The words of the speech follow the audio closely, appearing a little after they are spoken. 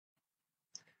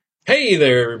Hey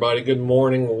there, everybody. Good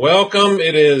morning. Welcome.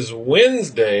 It is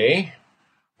Wednesday,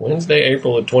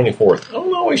 April the 24th. I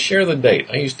don't always share the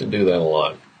date. I used to do that a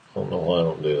lot. I don't know why I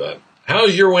don't do that.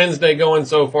 How's your Wednesday going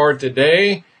so far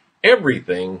today?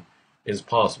 Everything is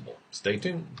possible. Stay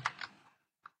tuned.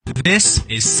 This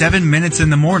is 7 Minutes in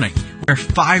the Morning, where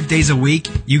 5 days a week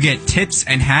you get tips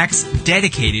and hacks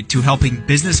dedicated to helping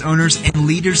business owners and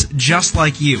leaders just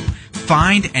like you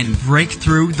find and break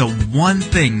through the one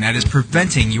thing that is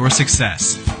preventing your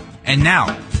success. And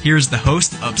now, here's the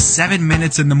host of 7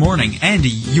 Minutes in the Morning and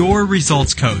your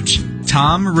results coach,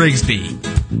 Thom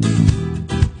Rigsby.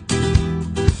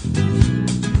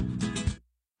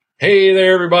 Hey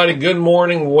there, everybody. Good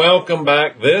morning. Welcome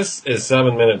back. This is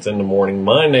 7 Minutes in the Morning.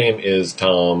 My name is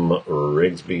Thom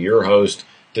Rigsby, your host.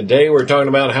 Today we're talking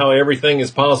about how everything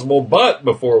is possible, but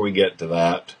before we get to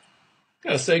that, I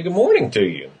gotta say good morning to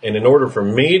you. And in order for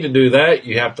me to do that,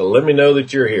 you have to let me know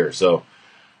that you're here. So,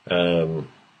 I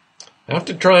have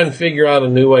to try and figure out a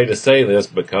new way to say this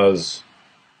because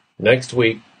next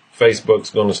week Facebook's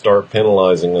going to start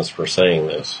penalizing us for saying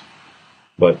this.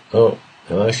 But,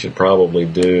 I should probably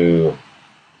do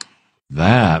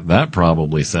that. That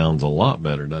probably sounds a lot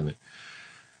better, doesn't it?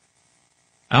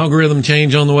 Algorithm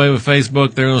change on the way with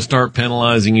Facebook. They're going to start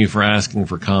penalizing you for asking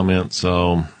for comments.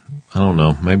 So, I don't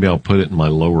know. Maybe I'll put it in my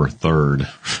lower third.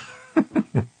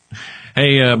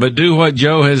 Hey, but do what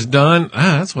Joe has done.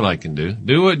 That's what I can do.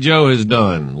 Do what Joe has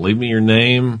done. Leave me your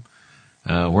name,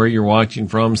 where you're watching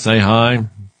from. Say hi,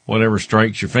 whatever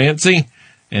strikes your fancy.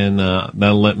 And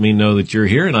that'll let me know that you're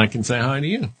here, and I can say hi to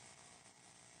you.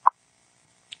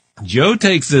 Joe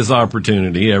takes this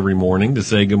opportunity every morning to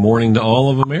say good morning to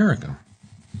all of America.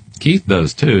 Keith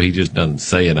does too. He just doesn't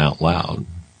say it out loud.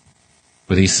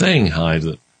 But he's saying hi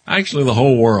to actually the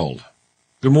whole world.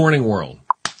 Good morning, world.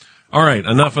 All right,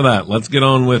 enough of that. Let's get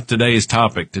on with today's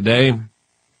topic. Today,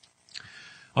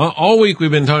 all week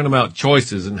we've been talking about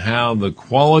choices and how the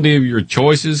quality of your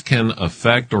choices can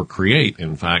affect or create,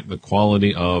 in fact, the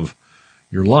quality of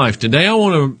your life. Today I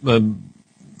want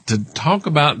to talk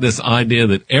about this idea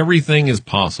that everything is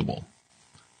possible.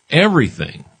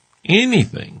 Everything,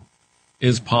 anything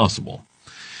is possible.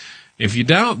 If you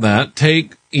doubt that,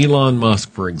 take Elon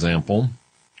Musk, for example,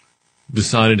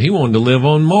 decided he wanted to live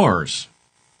on Mars.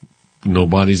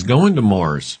 Nobody's going to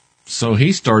Mars, so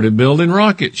he started building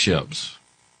rocket ships.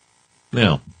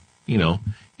 Now,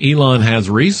 Elon has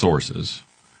resources,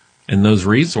 and those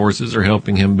resources are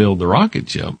helping him build the rocket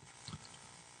ship.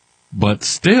 But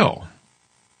still,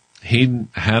 he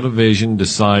had a vision,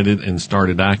 decided, and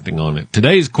started acting on it.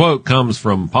 Today's quote comes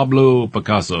from Pablo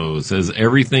Picasso. It says,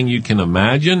 "Everything you can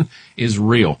imagine is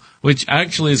real," which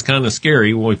actually is kind of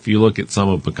scary if you look at some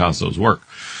of Picasso's work.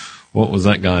 What was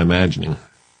that guy imagining?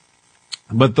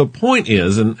 But the point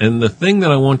is, and the thing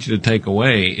that I want you to take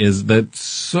away is that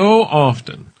so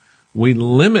often we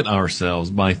limit ourselves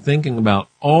by thinking about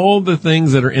all the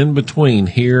things that are in between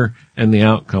here and the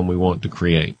outcome we want to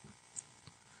create.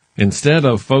 Instead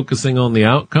of focusing on the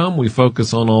outcome, we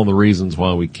focus on all the reasons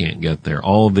why we can't get there,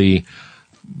 all the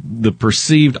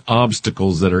perceived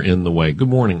obstacles that are in the way. Good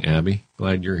morning, Abby.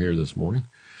 Glad you're here this morning.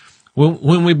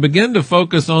 When we begin to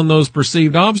focus on those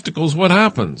perceived obstacles, what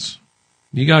happens?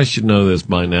 You guys should know this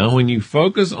by now. When you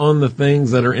focus on the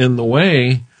things that are in the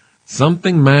way,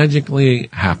 something magically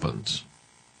happens.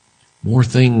 More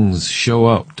things show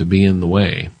up to be in the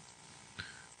way.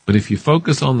 But if you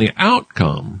focus on the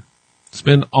outcome,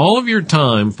 spend all of your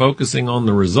time focusing on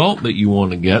the result that you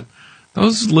want to get,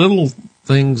 those little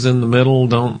things in the middle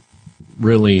don't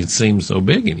really seem so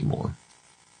big anymore.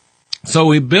 So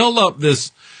we build up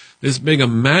this big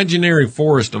imaginary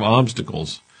forest of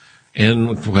obstacles.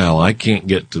 And, well, I can't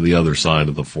get to the other side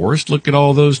of the forest. Look at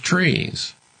all those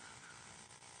trees.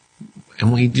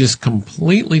 And we just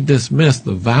completely dismiss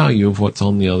the value of what's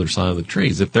on the other side of the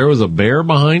trees. If there was a bear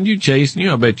behind you chasing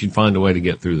you, I bet you'd find a way to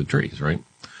get through the trees, right?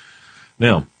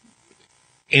 Now,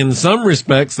 in some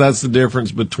respects, that's the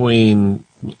difference between,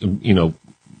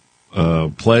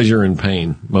 pleasure and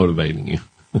pain motivating you.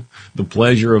 The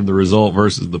pleasure of the result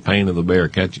versus the pain of the bear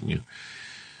catching you.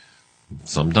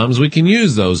 Sometimes we can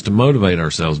use those to motivate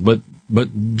ourselves, but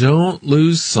don't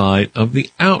lose sight of the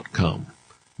outcome.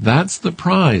 That's the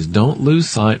prize. Don't lose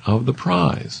sight of the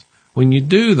prize. When you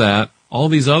do that, all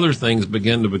these other things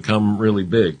begin to become really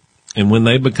big. And when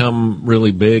they become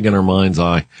really big in our mind's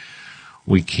eye,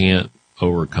 we can't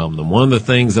overcome them. One of the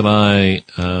things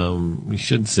that we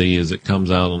should see as it comes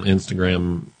out on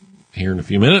Instagram here in a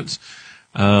few minutes,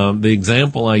 the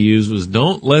example I used was,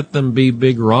 don't let them be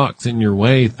big rocks in your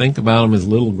way. Think about them as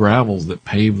little gravels that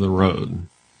pave the road.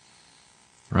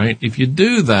 Right? If you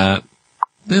do that,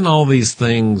 then all these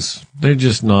things, they're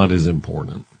just not as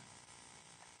important.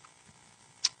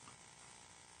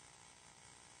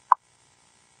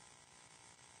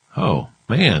 Oh,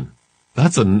 man,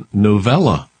 that's a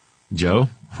novella, Joe.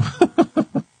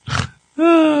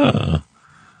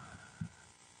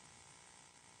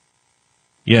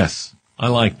 Yes, I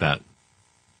like that.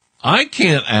 I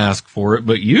can't ask for it,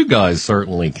 but you guys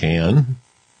certainly can.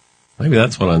 Maybe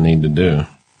that's what I need to do.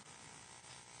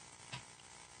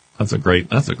 That's a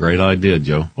great idea,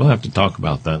 Joe. We'll have to talk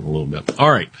about that in a little bit.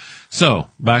 All right. So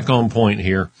back on point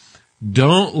here.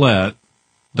 Don't let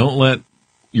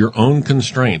your own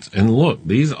constraints, and look,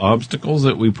 these obstacles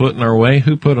that we put in our way,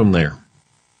 who put them there?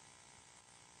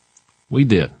 We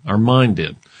did. Our mind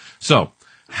did. So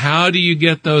how do you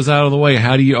get those out of the way?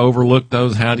 How do you overlook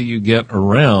those? How do you get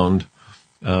around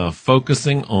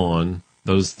focusing on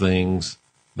those things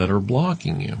that are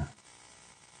blocking you?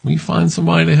 Well, you find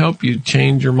somebody to help you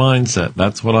change your mindset.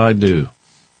 That's what I do.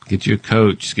 Get you a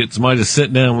coach. Get somebody to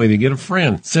sit down with you. Get a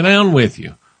friend. Sit down with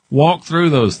you. Walk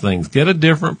through those things. Get a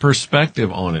different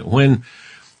perspective on it.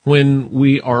 When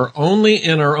we are only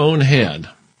in our own head,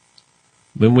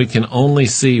 then we can only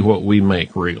see what we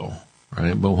make real,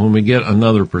 right? But when we get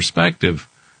another perspective,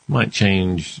 it might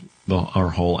change our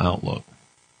whole outlook.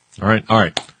 All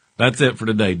right. That's it for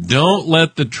today. Don't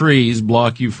let the trees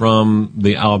block you from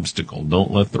the obstacle.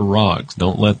 Don't let the rocks.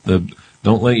 Don't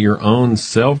let your own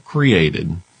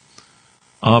self-created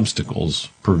obstacles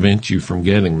prevent you from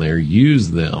getting there. Use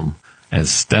them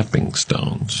as stepping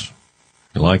stones.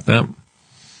 You like that?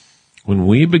 When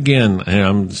we begin, and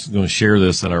I'm just going to share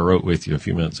this that I wrote with you a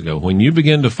few minutes ago. When you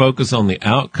begin to focus on the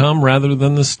outcome rather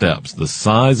than the steps, the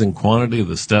size and quantity of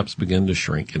the steps begin to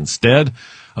shrink. Instead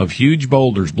of huge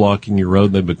boulders blocking your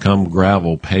road, they become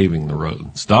gravel paving the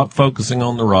road. Stop focusing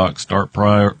on the rock, start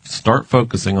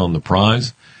focusing on the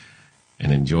prize,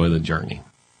 and enjoy the journey.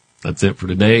 That's it for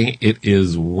today. It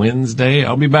is Wednesday.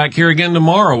 I'll be back here again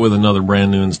tomorrow with another brand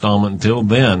new installment. Until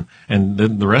then, and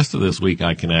then the rest of this week,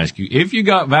 I can ask you, if you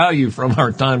got value from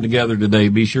our time together today,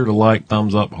 be sure to like,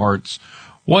 thumbs up, hearts,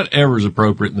 whatever's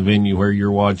appropriate in the venue where you're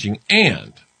watching.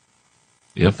 And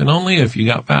if and only if you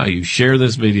got value, share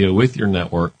this video with your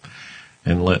network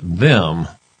and let them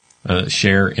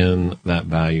share in that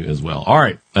value as well. All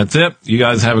right. That's it. You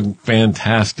guys have a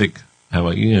fantastic, have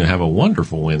a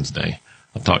wonderful Wednesday.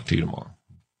 I'll talk to you tomorrow.